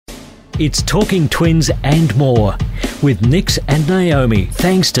It's Talking Twins and more with Nix and Naomi,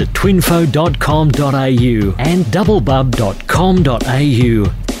 thanks to twinfo.com.au and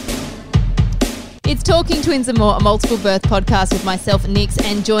doublebub.com.au. It's Talking Twins and More, a multiple birth podcast with myself, Nix,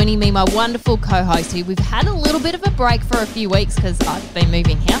 and joining me, my wonderful co-host, who we've had a little bit of a break for a few weeks because I've been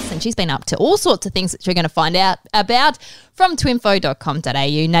moving house and she's been up to all sorts of things that you're going to find out about from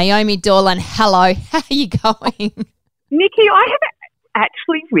twinfo.com.au. Naomi Dorlan, hello. How are you going? Nikki, I have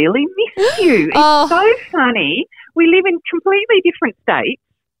actually really missed you. It's so funny. We live in completely different states,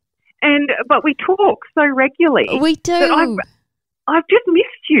 but we talk so regularly. We do. I've just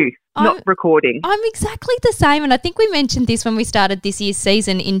missed you not recording. I'm exactly the same, and I think we mentioned this when we started this year's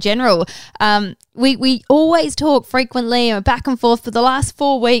season in general. We always talk frequently and back and forth for the last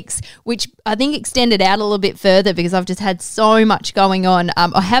 4 weeks, which I think extended out a little bit further because I've just had so much going on.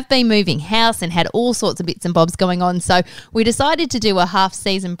 I have been moving house and had all sorts of bits and bobs going on, so we decided to do a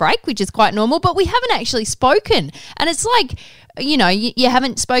half-season break, which is quite normal, but we haven't actually spoken, and it's like, you know, you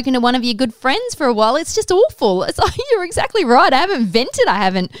haven't spoken to one of your good friends for a while. It's just awful. It's like, you're exactly right. I haven't vented. I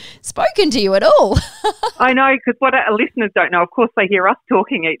haven't spoken to you at all. I know, because what our listeners don't know, of course, they hear us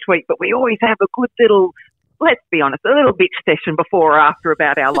talking each week, but we always have a good little, let's be honest, a little bitch session before or after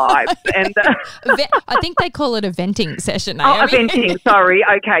about our lives. And I think they call it a venting session, Naomi. Oh, a venting, sorry.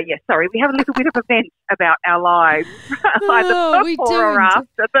 Okay, yes, sorry. We have a little bit of a vent about our lives, either before or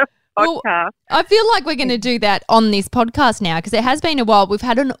after the podcast. Well, I feel like we're going to do that on this podcast now because it has been a while. We've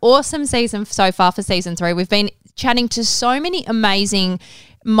had an awesome season so far for season 3. We've been chatting to so many amazing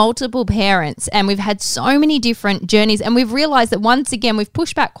multiple parents and we've had so many different journeys, and we've realised that once again we've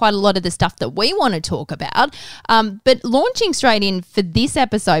pushed back quite a lot of the stuff that we want to talk about, but launching straight in for this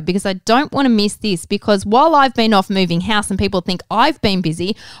episode because I don't want to miss this, because while I've been off moving house and people think I've been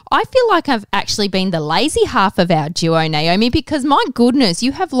busy, I feel like I've actually been the lazy half of our duo, Naomi, because my goodness,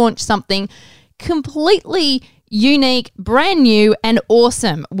 you have launched something completely unique, brand new and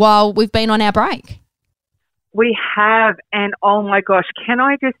awesome while we've been on our break. We have, and oh my gosh, can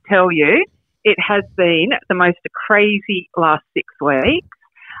I just tell you, it has been the most crazy last 6 weeks.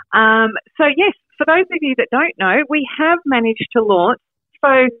 So yes, for those of you that don't know, we have managed to launch,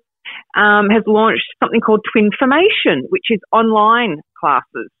 has launched something called Twinformation, which is online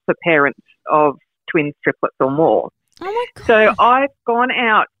classes for parents of twins, triplets or more. Oh my God. So I've gone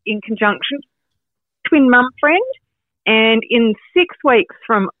out in conjunction with Twin Mum Friend, and in 6 weeks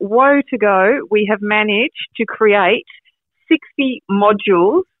from woe to go, we have managed to create 60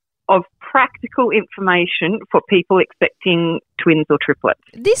 modules of practical information for people expecting twins or triplets.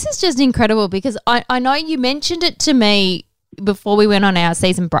 This is just incredible because I know you mentioned it to me before we went on our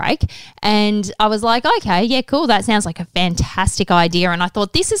season break, and I was like, okay, yeah, cool, that sounds like a fantastic idea, and I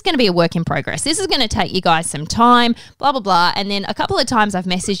thought this is going to be a work in progress. This is going to take you guys some time, blah blah blah. And then a couple of times I've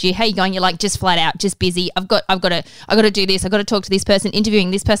messaged you, how you going? You're like, just flat out, just busy. I've got to do this. I've got to talk to this person,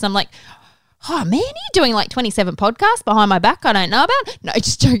 interviewing this person. I'm like, oh man, are you doing like 27 podcasts behind my back I don't know about? No,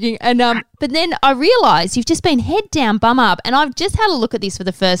 just joking. And but then I realised you've just been head down, bum up, and I've just had a look at this for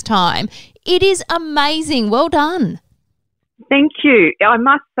the first time. It is amazing. Well done. Thank you. I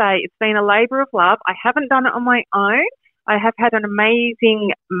must say it's been a labour of love. I haven't done it on my own. I have had an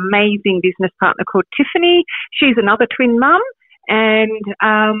amazing, amazing business partner called Tiffany. She's another twin mum, and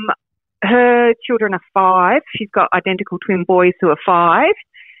her children are 5. She's got identical twin boys who are 5.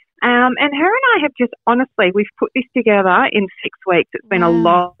 And her and I have just, honestly, we've put this together in 6 weeks. It's been a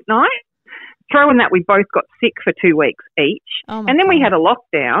long night. Throw in that we both got sick for 2 weeks each. And then we had a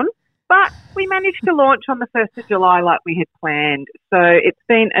lockdown. But we managed to launch on the 1st of July like we had planned. So it's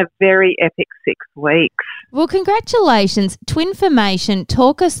been a very epic 6 weeks. Well, congratulations. Twinformation,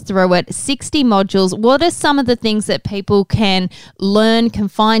 talk us through it. 60 modules. What are some of the things that people can learn, can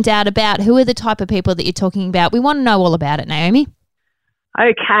find out about? Who are the type of people that you're talking about? We want to know all about it, Naomi.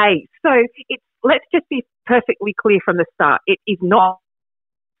 Okay. So let's just be perfectly clear from the start. It is not,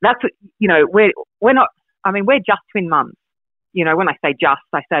 that's what, you know, we're not, I mean, we're just twin mums. You know, when I say just,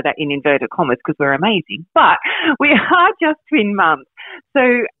 I say that in inverted commas because we're amazing. But we are just twin mums.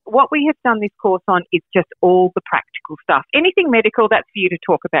 So what we have done this course on is just all the practical stuff. Anything medical, that's for you to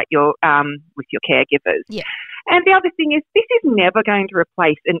talk about your with your caregivers. Yeah. And the other thing is, this is never going to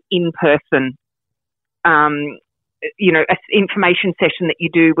replace an in-person, information session that you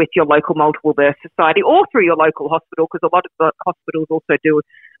do with your local multiple birth society or through your local hospital, because a lot of the hospitals also do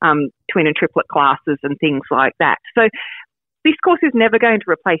twin and triplet classes and things like that. So this course is never going to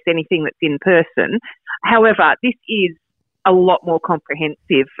replace anything that's in person. However, this is a lot more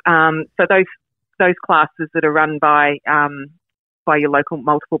comprehensive. So those classes that are run by your local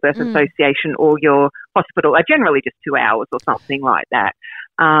multiple birth association or your hospital are generally just 2 hours or something like that.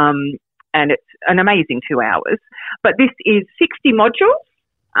 and it's an amazing 2 hours. But this is 60 modules.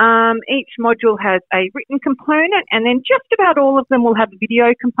 Each module has a written component, and then just about all of them will have a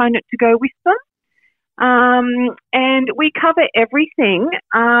video component to go with them. And we cover everything,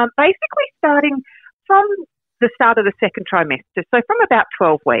 basically starting from the start of the second trimester, so from about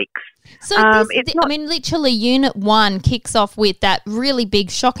 12 weeks. So literally Unit 1 kicks off with that really big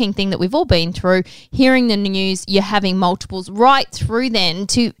shocking thing that we've all been through, hearing the news, you're having multiples, right through then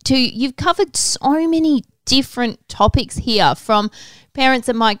to you've covered so many different topics here, from mums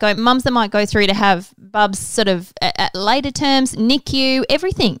that might go through to have bubs sort of at later terms, NICU,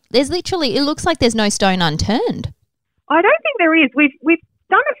 everything. There's literally, it looks like there's no stone unturned. I don't think there is. We've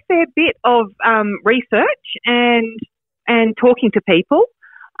done a fair bit of research and talking to people,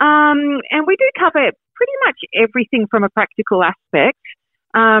 and we do cover pretty much everything from a practical aspect,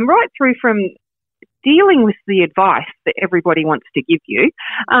 right through from dealing with the advice that everybody wants to give you,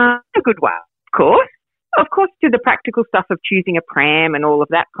 a good way, of course, to the practical stuff of choosing a pram and all of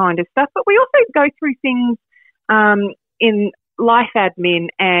that kind of stuff. But we also go through things in life admin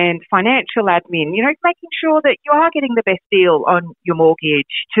and financial admin, making sure that you are getting the best deal on your mortgage,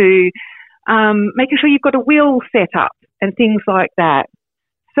 to making sure you've got a will set up and things like that.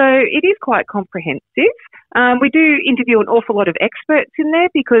 So it is quite comprehensive. We do interview an awful lot of experts in there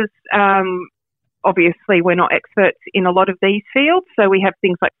because obviously we're not experts in a lot of these fields. So we have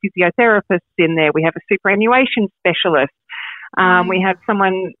things like physiotherapists in there. We have a superannuation specialist. We have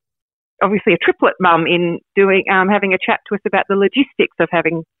someone, obviously a triplet mum, in doing having a chat to us about the logistics of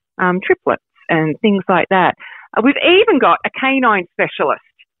having triplets and things like that. We've even got a canine specialist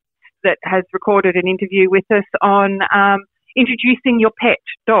that has recorded an interview with us on introducing your pet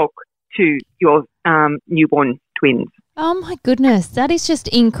dog to your newborn twins. Oh my goodness, that is just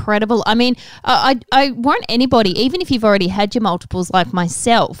incredible. I mean, I want anybody, even if you've already had your multiples like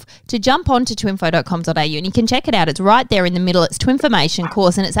myself, to jump onto twinfo.com.au, and you can check it out. It's right there in the middle. It's Twinformation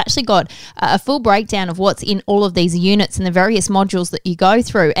course, and it's actually got a full breakdown of what's in all of these units and the various modules that you go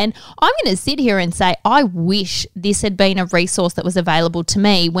through. And I'm going to sit here and say I wish this had been a resource that was available to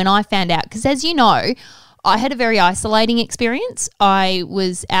me when I found out, because as you know, I had a very isolating experience. I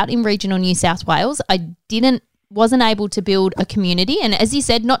was out in regional New South Wales. I wasn't able to build a community. And as you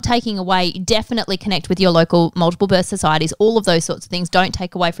said, not taking away, definitely connect with your local multiple birth societies, all of those sorts of things. Don't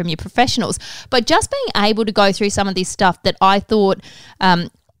take away from your professionals. But just being able to go through some of this stuff that I thought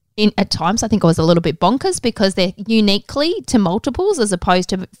at times I think I was a little bit bonkers, because they're uniquely to multiples as opposed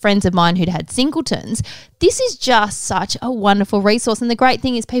to friends of mine who'd had singletons. This is just such a wonderful resource. And the great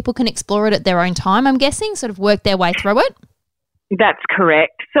thing is people can explore it at their own time, I'm guessing, sort of work their way through it. That's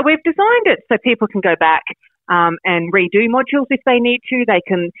correct. So we've designed it so people can go back and redo modules if they need to. They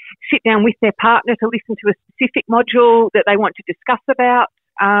can sit down with their partner to listen to a specific module that they want to discuss about,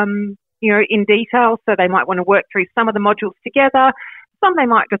 in detail. So they might want to work through some of the modules together. Some they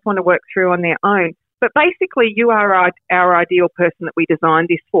might just want to work through on their own. But basically, you are our ideal person that we designed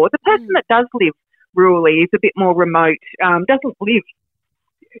this for. The person that does live rurally, is a bit more remote, doesn't live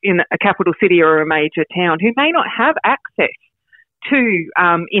in a capital city or a major town, who may not have access to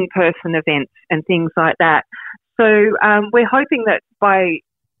in-person events and things like that. So we're hoping that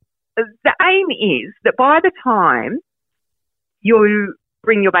the aim is that by the time you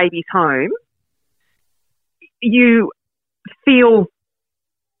bring your babies home, you feel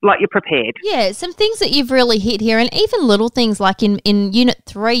like you're prepared. Yeah, some things that you've really hit here, and even little things like in Unit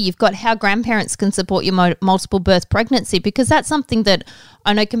 3, you've got how grandparents can support your multiple birth pregnancy, because that's something that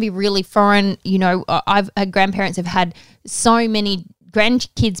I know can be really foreign. I've had grandparents have had so many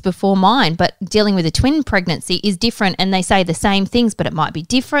grandkids before mine, but dealing with a twin pregnancy is different, and they say the same things, but it might be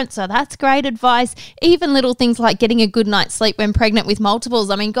different. So that's great advice. Even little things like getting a good night's sleep when pregnant with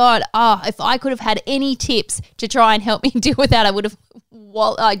multiples. I mean, God, if I could have had any tips to try and help me deal with that,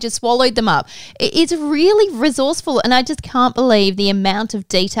 I just swallowed them up. It's really resourceful, and I just can't believe the amount of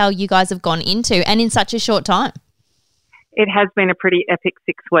detail you guys have gone into, and in such a short time. It has been a pretty epic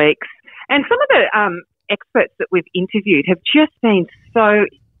 6 weeks. And some of the experts that we've interviewed have just been so...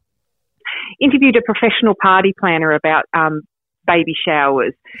 Interviewed a professional party planner about baby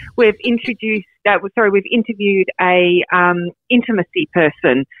showers. We've interviewed a intimacy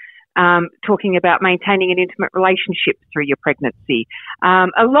person talking about maintaining an intimate relationship through your pregnancy.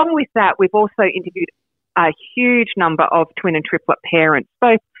 Along with that, we've also interviewed a huge number of twin and triplet parents,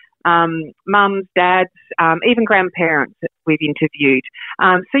 both mums, dads, even grandparents that we've interviewed.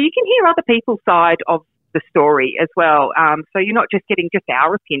 So you can hear other people's side of the story as well. So you're not just getting just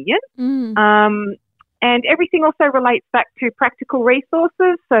our opinion. And everything also relates back to practical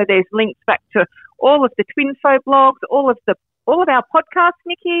resources. So there's links back to all of the Twinfo blogs, all of all of our podcasts,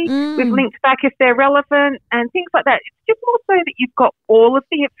 Nikki. We've linked back if they're relevant and things like that. It's just more so that you've got all of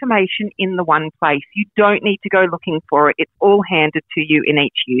the information in the one place. You don't need to go looking for it. It's all handed to you in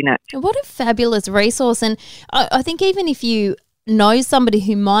each unit. What a fabulous resource. And I think even if you know somebody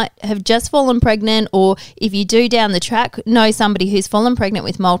who might have just fallen pregnant, or if you do down the track know somebody who's fallen pregnant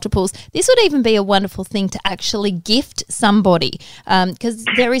with multiples, this would even be a wonderful thing to actually gift somebody, because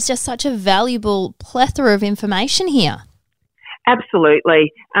there is just such a valuable plethora of information here.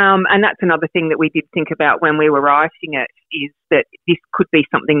 Absolutely. And that's another thing that we did think about when we were writing it, is that this could be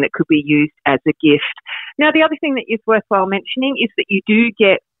something that could be used as a gift. Now, the other thing that is worthwhile mentioning is that you do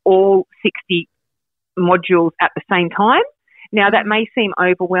get all 60 modules at the same time. Now, that may seem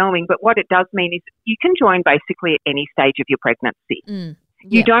overwhelming, but what it does mean is you can join basically at any stage of your pregnancy.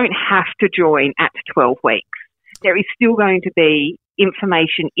 You don't have to join at 12 weeks. There is still going to be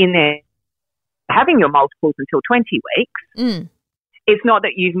information in there. Having your multiples until 20 weeks, it's not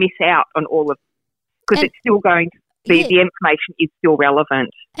that you miss out on all of, because it's still going to be, the information is still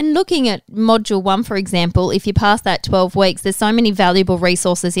relevant. And looking at Module 1, for example, if you pass that 12 weeks, there's so many valuable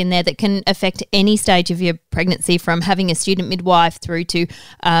resources in there that can affect any stage of your pregnancy, from having a student midwife through to,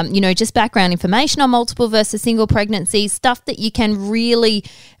 just background information on multiple versus single pregnancies, stuff that you can really,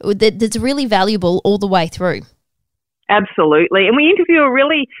 that's really valuable all the way through. Absolutely. And we interview a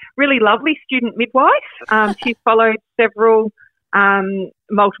really, really lovely student midwife. She's followed several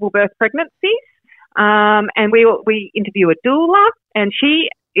multiple birth pregnancies. And we interview a doula, and she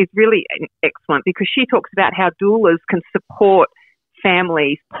is really excellent because she talks about how doulas can support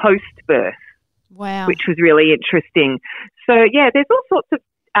families post-birth. Wow. Which was really interesting. So, yeah, there's all sorts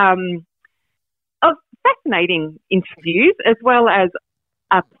of fascinating interviews, as well as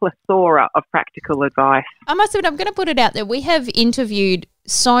a plethora of practical advice. I must admit, I'm going to put it out there. We have interviewed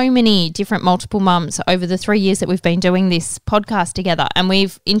so many different multiple mums over the 3 years that we've been doing this podcast together, and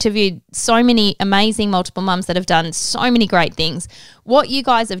we've interviewed so many amazing multiple mums that have done so many great things. What you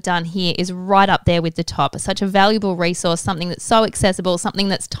guys have done here is right up there with the top. It's such a valuable resource, something that's so accessible, something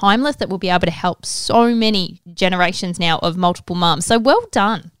that's timeless, that will be able to help so many generations now of multiple mums. So well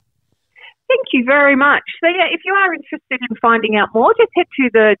done. Thank you very much. So, yeah, if you are interested in finding out more, just head to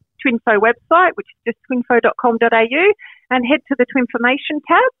the Twinfo website, which is just twinfo.com.au, and head to the Twinformation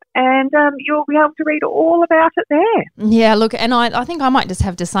tab, and you'll be able to read all about it there. Yeah, look, and I think I might just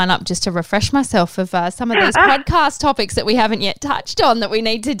have to sign up just to refresh myself of some of these podcast topics that we haven't yet touched on that we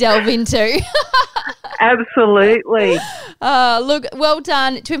need to delve into. Absolutely. Look, well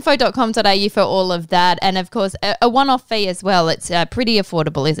done, twinfo.com.au for all of that, and of course a one-off fee as well. It's pretty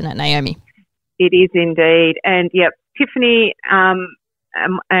affordable, isn't it, Naomi? It is indeed. And, yep, Tiffany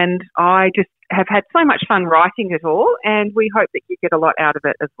and I just have had so much fun writing it all, and we hope that you get a lot out of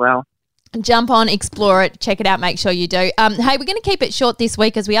it as well. Jump on, explore it, check it out, make sure you do. Hey, we're going to keep it short this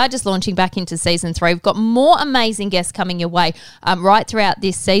week as we are just launching back into season 3. We've got more amazing guests coming your way right throughout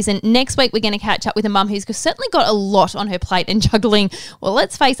this season. Next week, we're going to catch up with a mum who's certainly got a lot on her plate and juggling, well,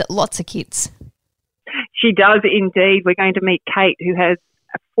 let's face it, lots of kids. She does indeed. We're going to meet Kate, who has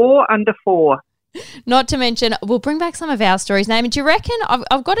 4 under 4. Not to mention, we'll bring back some of our stories. Naomi, do you reckon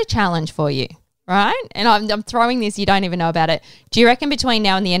I've got a challenge for you, right? And I'm throwing this, you don't even know about it. Do you reckon between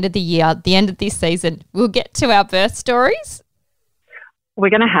now and the end of the year, the end of this season, we'll get to our birth stories?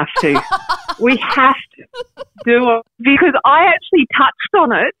 We're going to have to. We have to do it, because I actually touched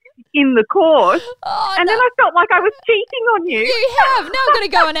on it in the course, and then I felt like I was cheating on you. You have. Now I'm going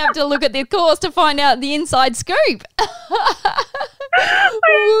to go and have to look at the course to find out the inside scoop.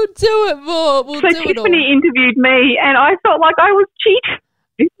 We'll do it more. We'll do it all. So Tiffany interviewed me, and I felt like I was cheating.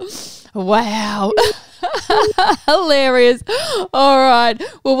 Wow. Hilarious. All right.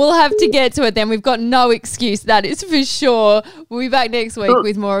 Well, we'll have to get to it then. We've got no excuse, that is for sure. We'll be back next week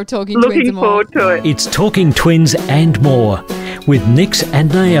with more of Talking Twins and more. Looking forward to it. It's Talking Twins and more with Nix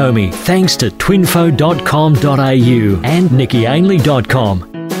and Naomi, thanks to twinfo.com.au and nickyainley.com.